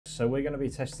so we're going to be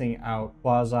testing out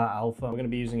Quasar Alpha. We're going to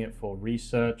be using it for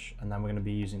research, and then we're going to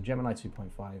be using Gemini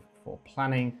 2.5 for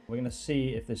planning. We're going to see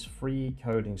if this free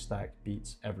coding stack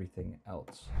beats everything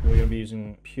else. We're going to be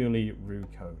using purely Rue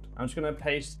code. I'm just going to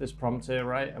paste this prompt here,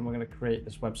 right? And we're going to create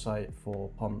this website for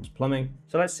Pom's Plumbing.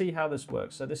 So let's see how this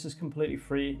works. So this is completely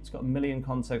free. It's got a million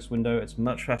context window. It's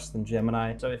much faster than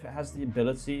Gemini. So if it has the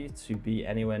ability to be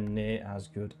anywhere near as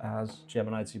good as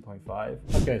Gemini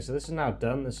 2.5. Okay, so this is now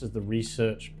done. This is the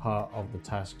research part of the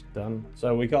task done.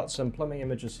 So we got some plumbing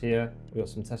images here. We got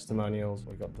some testimonials.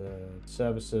 We got the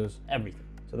services, everything.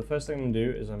 So the first thing I'm gonna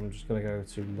do is I'm just gonna go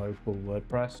to local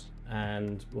WordPress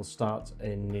and we'll start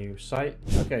a new site.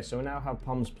 Okay, so we now have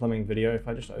Pom's Plumbing video. If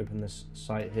I just open this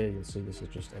site here, you'll see this is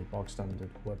just a bog standard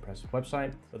WordPress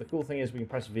website. But the cool thing is we can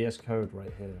press VS Code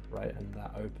right here, right? And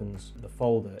that opens the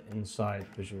folder inside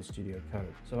Visual Studio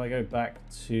Code. So if I go back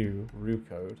to Rue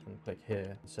code and click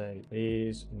here and say,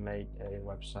 please make a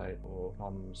website for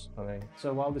Pom's Plumbing.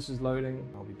 So while this is loading,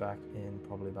 I'll be back in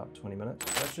probably about 20 minutes.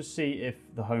 Let's just see if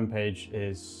the homepage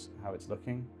is how it's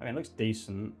looking. I mean, it looks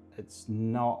decent. It's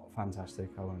not fantastic,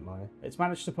 I won't lie. It's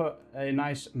managed to put a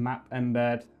nice map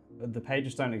embed. The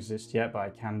pages don't exist yet, but I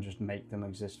can just make them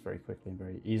exist very quickly and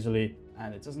very easily.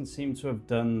 And it doesn't seem to have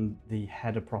done the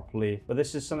header properly, but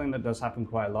this is something that does happen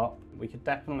quite a lot. We could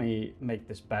definitely make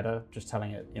this better, just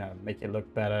telling it, you know, make it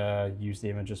look better, use the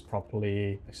images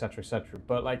properly, etc., etc.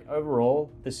 But like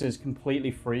overall, this is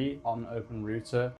completely free on OpenRouter.